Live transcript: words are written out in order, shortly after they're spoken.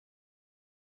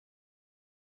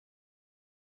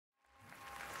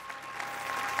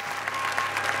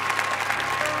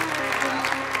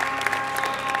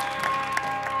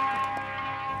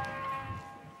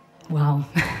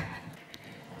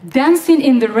Dancing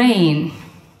in the rain.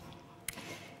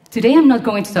 Today I'm not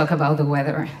going to talk about the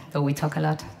weather, though we talk a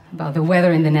lot about the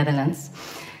weather in the Netherlands.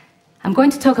 I'm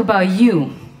going to talk about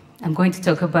you. I'm going to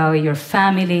talk about your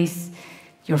families,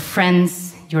 your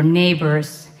friends, your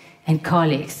neighbors, and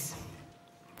colleagues.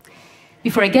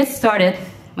 Before I get started,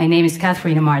 my name is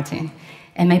Katherina Martin,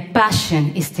 and my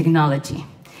passion is technology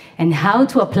and how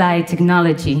to apply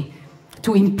technology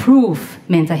to improve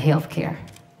mental health care.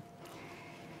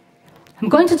 I'm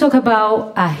going to talk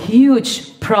about a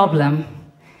huge problem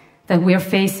that we are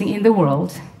facing in the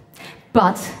world,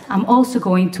 but I'm also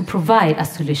going to provide a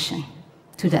solution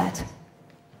to that.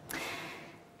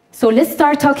 So let's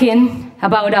start talking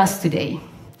about us today.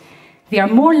 There are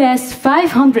more or less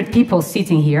 500 people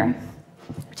sitting here,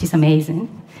 which is amazing.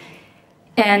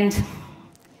 And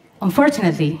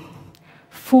unfortunately,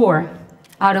 4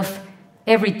 out of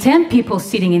every 10 people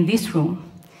sitting in this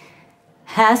room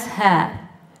has had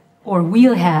or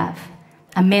will have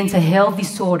a mental health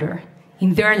disorder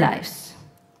in their lives,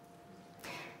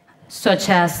 such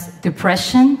as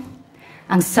depression,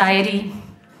 anxiety,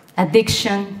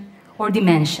 addiction, or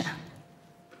dementia.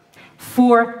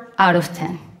 4 out of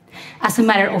 10. As a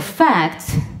matter of fact,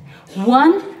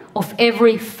 1 of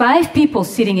every 5 people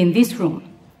sitting in this room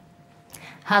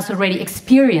has already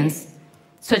experienced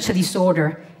such a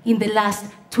disorder in the last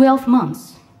 12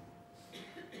 months.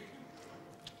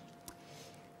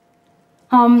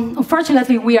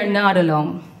 Unfortunately, we are not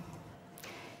alone.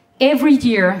 Every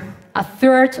year,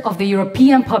 1/3 of the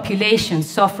European population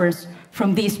suffers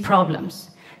from these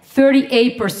problems.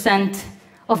 38%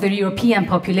 of the European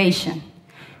population.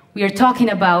 We are talking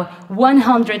about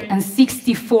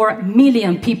 164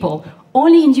 million people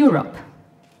only in Europe.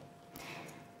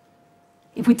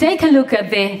 If we take a look at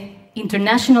the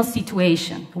international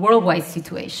situation, worldwide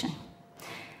situation,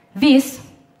 these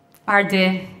are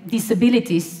the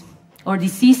disabilities or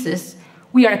diseases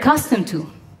we are accustomed to,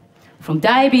 from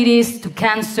diabetes to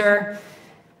cancer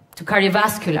to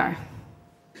cardiovascular.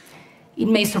 It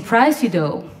may surprise you,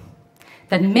 though,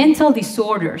 that mental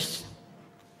disorders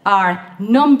are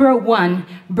 #1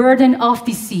 burden of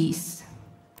disease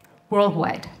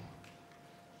worldwide.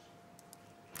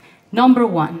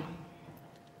 #1.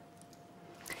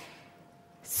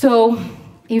 So,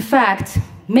 in fact,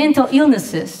 mental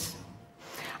illnesses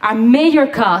are major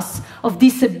cause of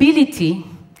disability,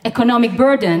 economic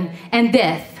burden, and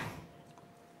death.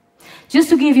 Just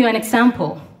to give you an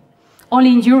example, only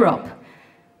in Europe,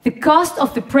 the cost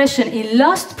of depression in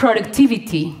lost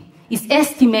productivity is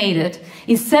estimated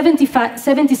in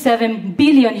 77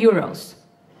 billion euros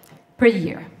per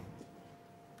year.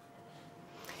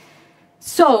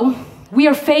 So, we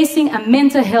are facing a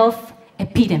mental health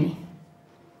epidemic.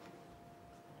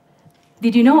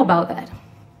 Did you know about that?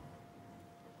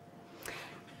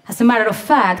 As a matter of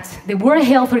fact, the World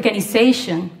Health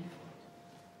Organization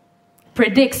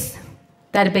predicts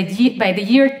that by the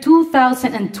year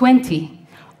 2020,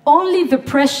 only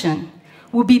depression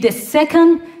will be the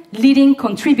second leading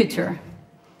contributor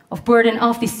of burden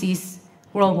of disease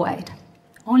worldwide.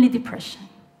 Only depression.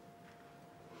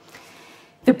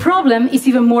 The problem is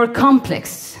even more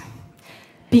complex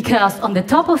because on the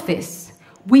top of this,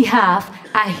 we have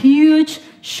a huge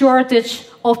shortage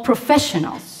of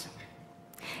professionals.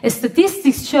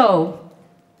 Statistics show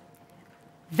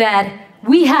that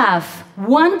we have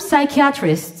 1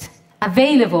 psychiatrist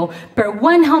available per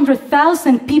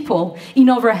 100,000 people in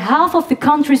over half of the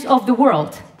countries of the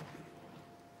world.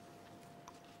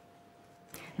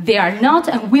 There are not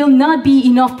and will not be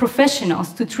enough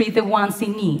professionals to treat the ones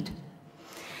in need.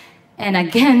 And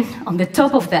again, on the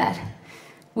top of that,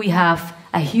 we have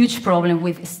a huge problem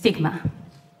with stigma.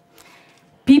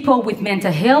 People with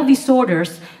mental health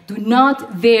disorders do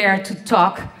not dare to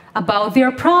talk about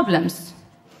their problems,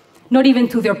 not even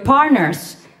to their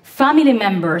partners, family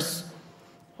members,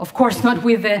 of course not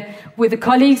with the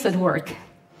colleagues at work.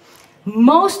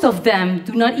 Most of them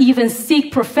do not even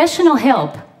seek professional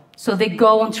help, so they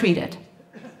go untreated.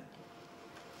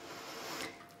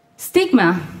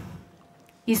 Stigma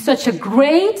is such a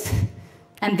great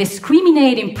and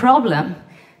discriminating problem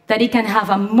that it can have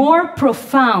a more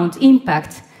profound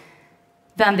impact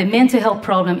than the mental health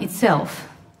problem itself.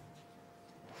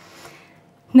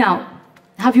 Now,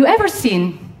 have you ever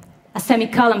seen a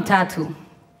semicolon tattoo?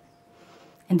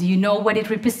 And do you know what it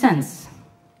represents?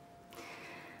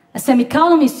 A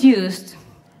semicolon is used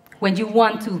when you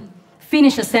want to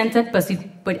finish a sentence,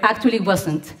 but actually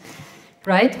wasn't,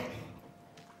 right?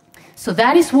 So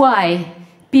that is why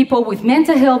people with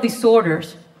mental health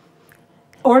disorders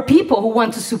or people who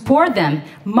want to support them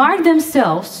mark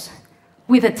themselves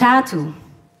with a tattoo.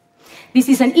 This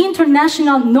is an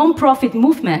international non-profit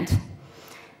movement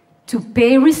to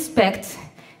pay respect,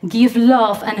 give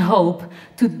love and hope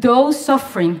to those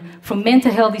suffering from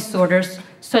mental health disorders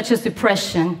such as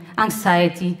depression,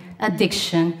 anxiety,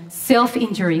 addiction,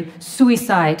 self-injury,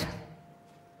 suicide.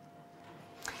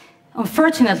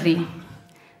 Unfortunately,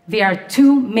 there are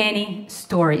too many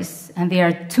stories and there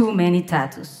are too many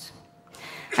tattoos.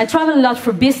 I travel a lot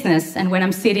for business, and when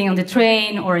I'm sitting on the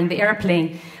train or in the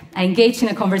airplane, I engage in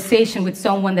a conversation with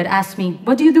someone that asks me,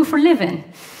 "What do you do for a living?"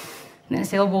 And I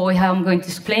say, "Oh boy, how am I going to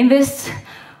explain this?"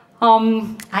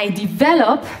 I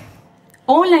develop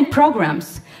online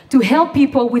programs to help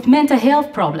people with mental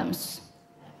health problems.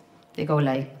 They go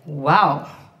like, "Wow,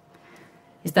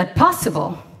 is that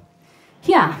possible?"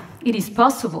 Yeah, it is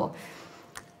possible.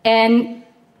 And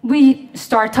we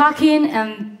start talking,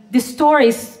 and the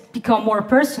stories become more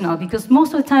personal, because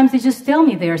most of the times they just tell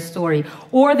me their story,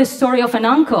 or the story of an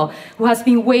uncle who has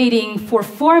been waiting for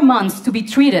 4 months to be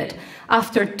treated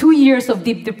after 2 years of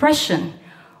deep depression,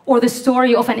 or the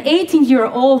story of an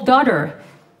 18-year-old daughter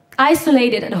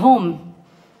isolated at home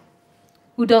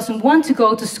who doesn't want to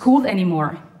go to school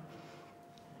anymore,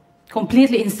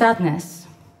 completely in sadness.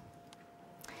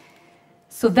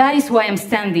 So that is why I'm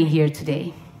standing here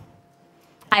today.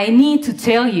 I need to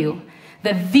tell you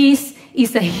that this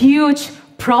is a huge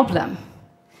problem.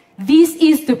 This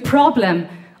is the problem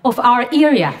of our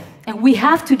area, and we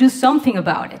have to do something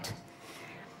about it.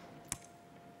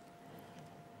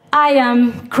 I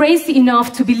am crazy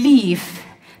enough to believe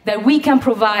that we can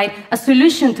provide a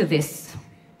solution to this.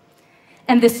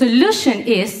 And the solution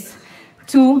is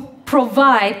to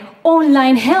provide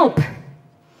online help,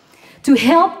 to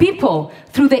help people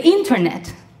through the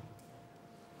internet.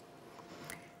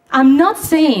 I'm not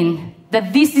saying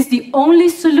that this is the only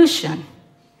solution,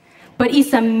 but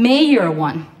it's a major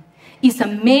one. It's a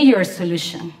major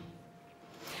solution.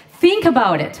 Think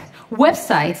about it.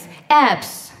 Websites,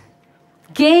 apps,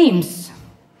 games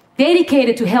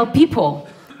dedicated to help people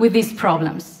with these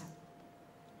problems.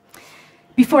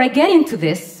 Before I get into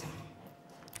this,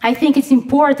 I think it's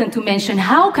important to mention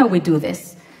how can we do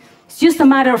this. It's just a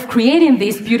matter of creating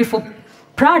these beautiful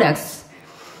products.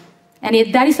 And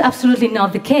that is absolutely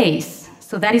not the case.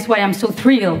 So that is why I'm so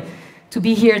thrilled to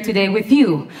be here today with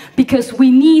you, because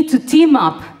we need to team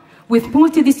up with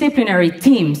multidisciplinary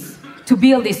teams to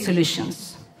build these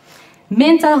solutions.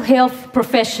 Mental health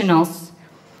professionals,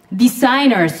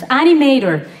 designers,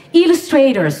 animators,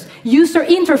 illustrators, user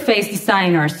interface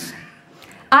designers,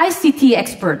 ICT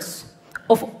experts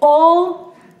of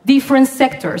all different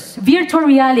sectors, virtual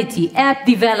reality, app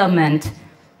development,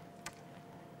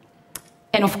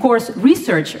 and of course,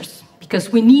 researchers,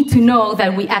 because we need to know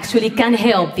that we actually can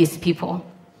help these people.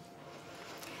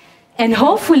 And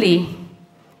hopefully,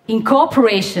 in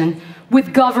cooperation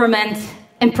with government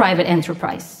and private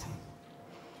enterprise.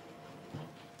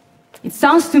 It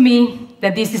sounds to me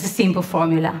that this is a simple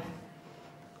formula,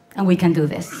 and we can do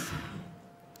this.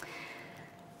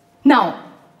 Now,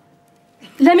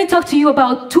 let me talk to you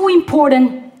about two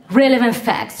important relevant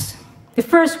facts. The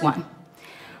first one,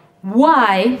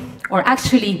 why, or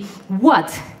actually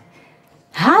what,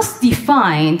 has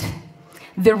defined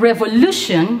the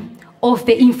revolution of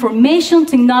the information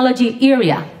technology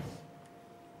area,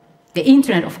 the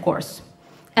internet, of course,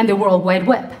 and the World Wide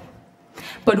Web.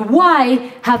 But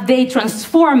why have they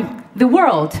transformed the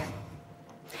world?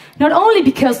 Not only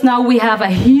because now we have a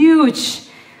huge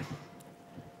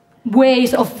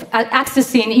ways of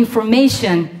accessing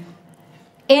information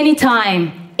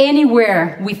anytime,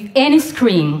 anywhere, with any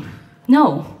screen.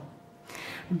 No.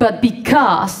 But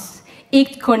because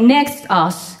it connects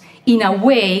us in a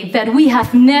way that we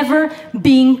have never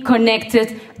been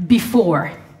connected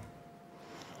before.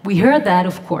 We heard that,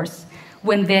 of course,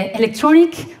 when the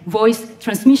electronic voice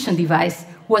transmission device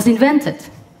was invented,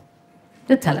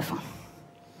 the telephone.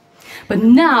 But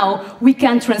now we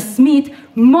can transmit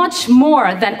much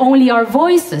more than only our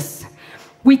voices.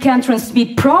 We can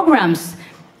transmit programs,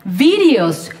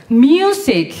 videos,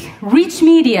 music, rich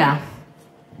media,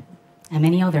 and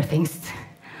many other things.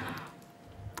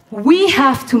 We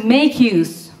have to make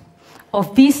use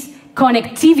of this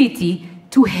connectivity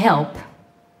to help.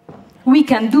 We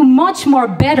can do much more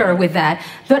better with that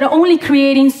than only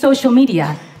creating social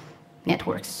media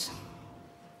networks.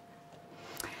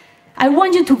 I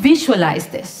want you to visualize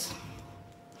this.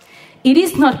 It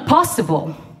is not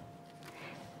possible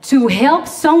to help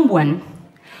someone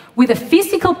with a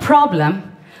physical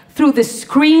problem through the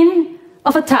screen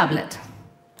of a tablet.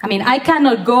 I mean, I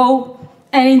cannot go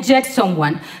and inject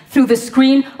someone through the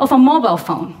screen of a mobile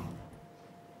phone.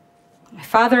 My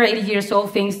father, 80 years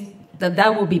old, thinks that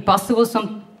that will be possible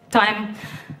sometime.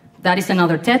 That is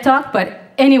another TED Talk, but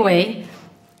anyway,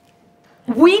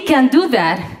 we can do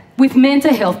that with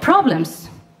mental health problems.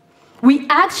 We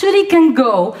actually can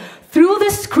go through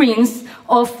the screens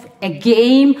of a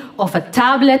game, of a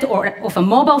tablet, or of a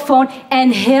mobile phone and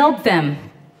help them.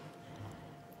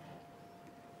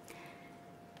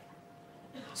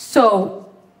 So,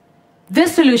 the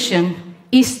solution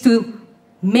is to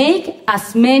make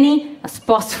as many as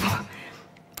possible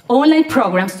online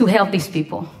programs to help these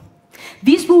people.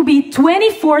 These will be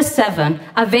 24/7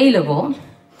 available.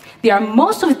 They are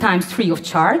most of the times free of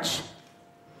charge.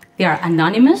 They are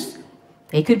anonymous.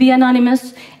 They could be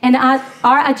anonymous and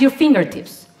are at your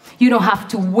fingertips. You don't have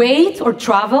to wait or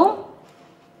travel.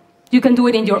 You can do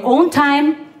it in your own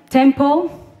time, tempo.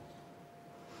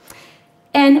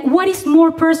 And what is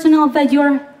more personal than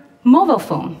your mobile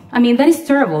phone? I mean, that is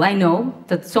terrible. I know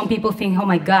that some people think, oh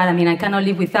my God, I mean, I cannot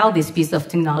live without this piece of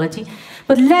technology.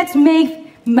 But let's make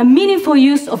a meaningful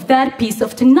use of that piece of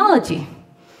technology.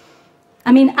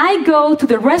 I mean, I go to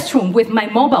the restroom with my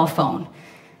mobile phone.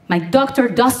 My doctor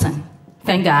doesn't,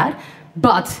 thank God.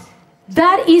 But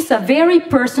that is a very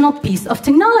personal piece of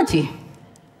technology.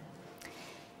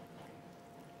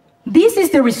 This is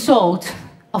the result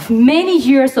of many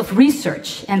years of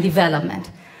research and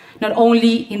development, not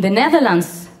only in the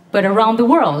Netherlands, but around the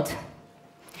world.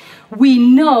 We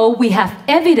know, we have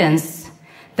evidence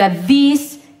that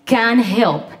these can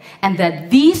help and that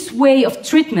this way of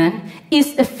treatment is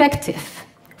effective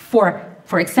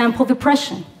for example,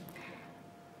 depression.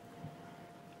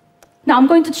 Now, I'm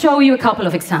going to show you a couple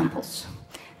of examples.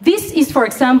 This is, for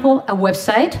example, a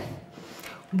website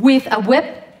with a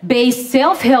web-based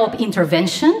self-help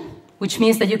intervention, which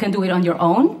means that you can do it on your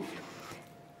own,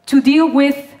 to deal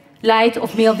with light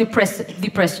of male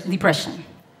depression.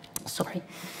 Sorry.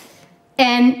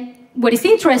 And what is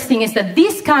interesting is that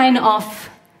this kind of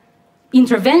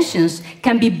interventions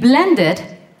can be blended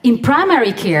in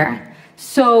primary care,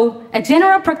 so a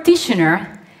general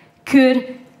practitioner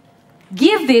could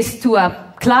give this to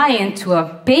a client, to a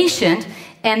patient,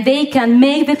 and they can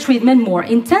make the treatment more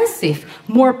intensive,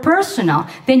 more personal.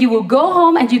 Then you will go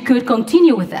home and you could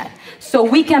continue with that. So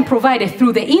we can provide it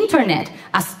through the internet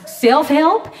as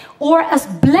self-help or as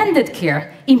blended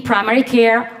care in primary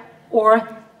care or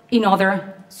in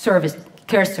other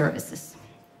care services.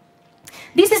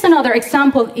 This is another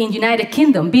example in United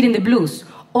Kingdom, Beating the Blues,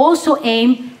 also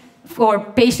aimed for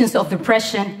patients of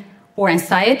depression or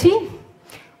anxiety.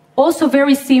 Also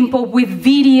very simple, with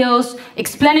videos,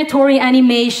 explanatory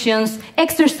animations,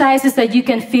 exercises that you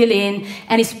can fill in,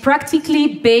 and it's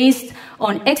practically based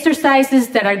on exercises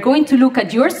that are going to look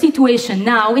at your situation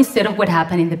now instead of what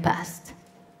happened in the past.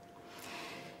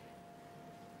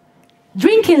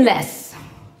 Drinking less.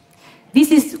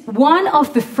 This is one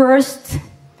of the first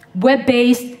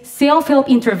web-based self-help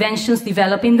interventions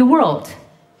developed in the world,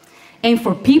 and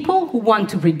for people who want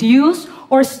to reduce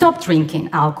or stop drinking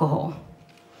alcohol.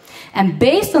 And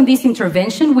based on this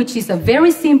intervention, which is a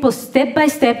very simple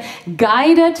step-by-step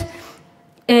guided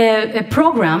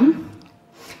program,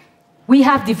 we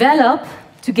have developed,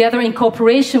 together in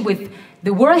cooperation with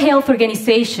the World Health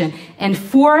Organization and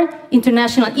 4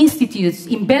 international institutes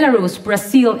in Belarus,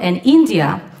 Brazil, and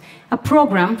India, a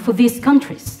program for these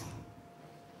countries.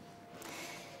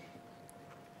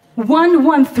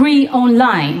 113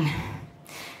 Online.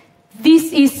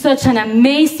 This is such an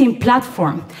amazing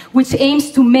platform which aims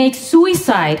to make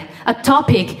suicide a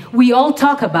topic we all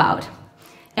talk about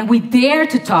and we dare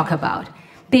to talk about.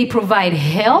 They provide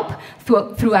help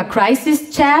through a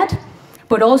crisis chat,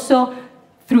 but also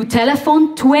through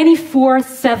telephone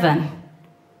 24/7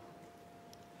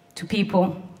 to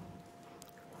people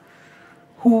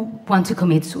who want to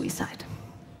commit suicide.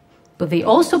 But they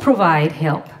also provide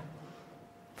help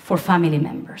for family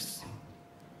members.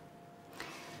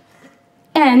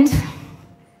 And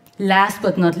last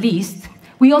but not least,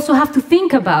 we also have to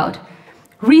think about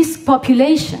risk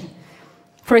population.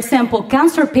 For example,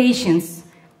 cancer patients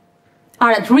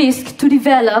are at risk to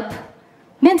develop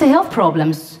mental health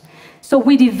problems. So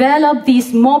we developed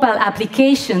this mobile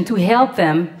application to help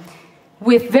them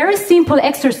with very simple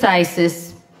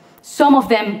exercises, some of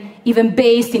them even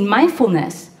based in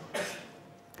mindfulness,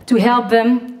 to help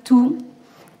them to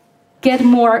get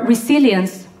more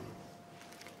resilience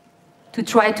to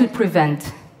try to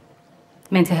prevent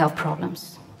mental health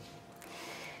problems.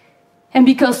 And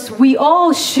because we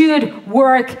all should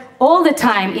work all the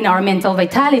time in our mental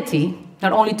vitality,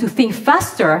 not only to think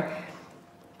faster,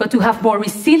 but to have more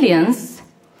resilience,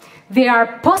 there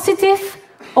are positive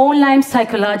online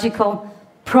psychological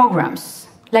programs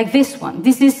like this one.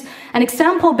 This is an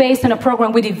example based on a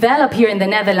program we developed here in the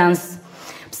Netherlands,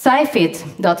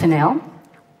 psyfit.nl.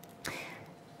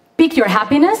 Pick your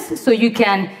happiness, so you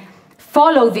can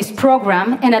follow this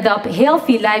program and adopt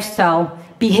healthy lifestyle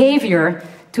behavior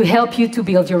to help you to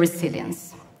build your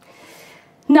resilience.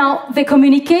 Now, the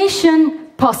communication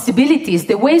possibilities,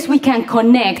 the ways we can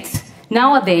connect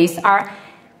nowadays are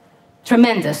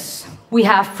tremendous. We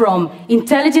have from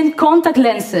intelligent contact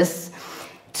lenses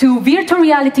to virtual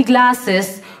reality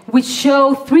glasses, which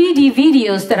show 3D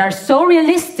videos that are so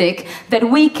realistic that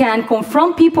we can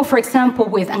confront people, for example,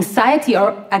 with anxiety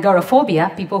or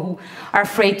agoraphobia, people who are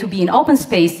afraid to be in open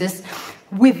spaces,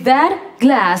 with that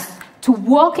glass to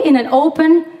walk in an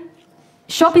open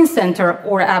shopping center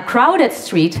or a crowded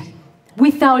street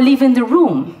without leaving the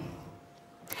room.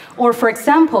 Or, for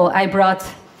example, I brought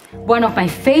one of my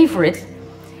favorites,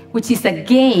 which is a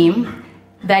game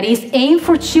that is aimed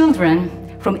for children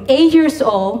from 8 years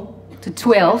old to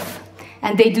 12,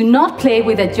 and they do not play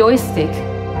with a joystick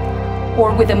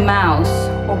or with a mouse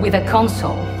or with a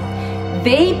console.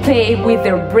 They play with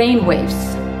their brain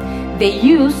waves. They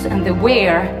use and they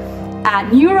wear a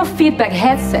neurofeedback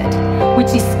headset,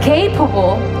 which is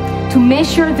capable to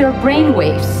measure their brain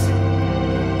waves.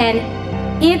 And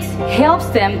it helps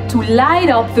them to light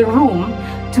up the room,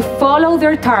 to follow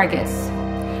their targets,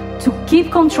 to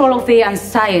keep control of their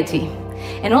anxiety,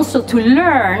 and also to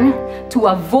learn to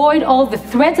avoid all the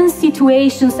threatened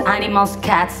situations, animals,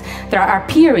 cats that are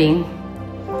appearing,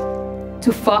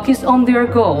 to focus on their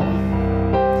goal,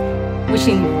 which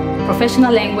in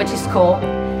professional language is called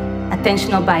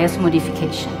attentional bias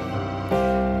modification.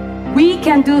 We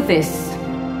can do this.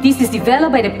 This is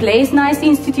developed by the Trimbos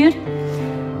Instituut,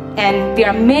 and there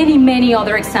are many, many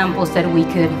other examples that we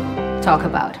could talk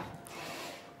about.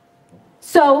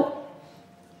 So,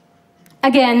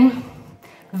 again,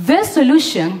 the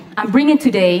solution I'm bringing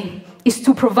today is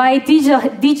to provide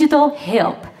digital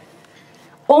help,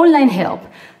 online help,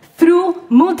 through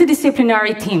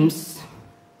multidisciplinary teams.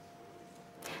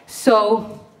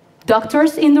 So,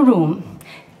 doctors in the room,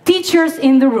 teachers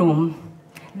in the room,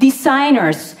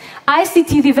 designers,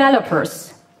 ICT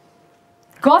developers,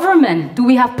 government, do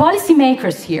we have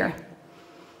policymakers here?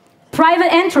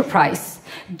 Private enterprise,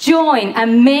 join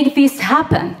and make this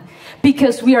happen,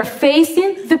 because we are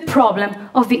facing the problem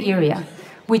of the area,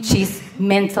 which is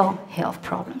mental health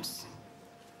problems.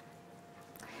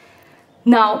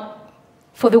 Now,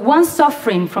 for the ones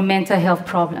suffering from mental health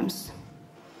problems,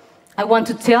 I want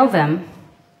to tell them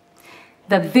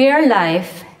that their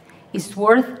life is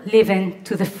worth living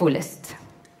to the fullest.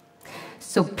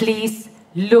 So please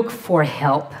look for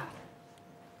help.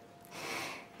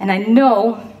 And I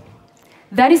know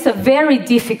that is a very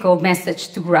difficult message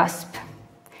to grasp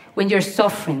when you're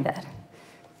suffering that.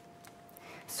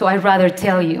 So I'd rather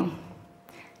tell you,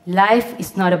 life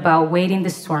is not about waiting the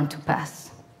storm to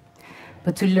pass,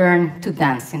 but to learn to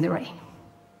dance in the rain.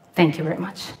 Thank you very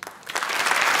much.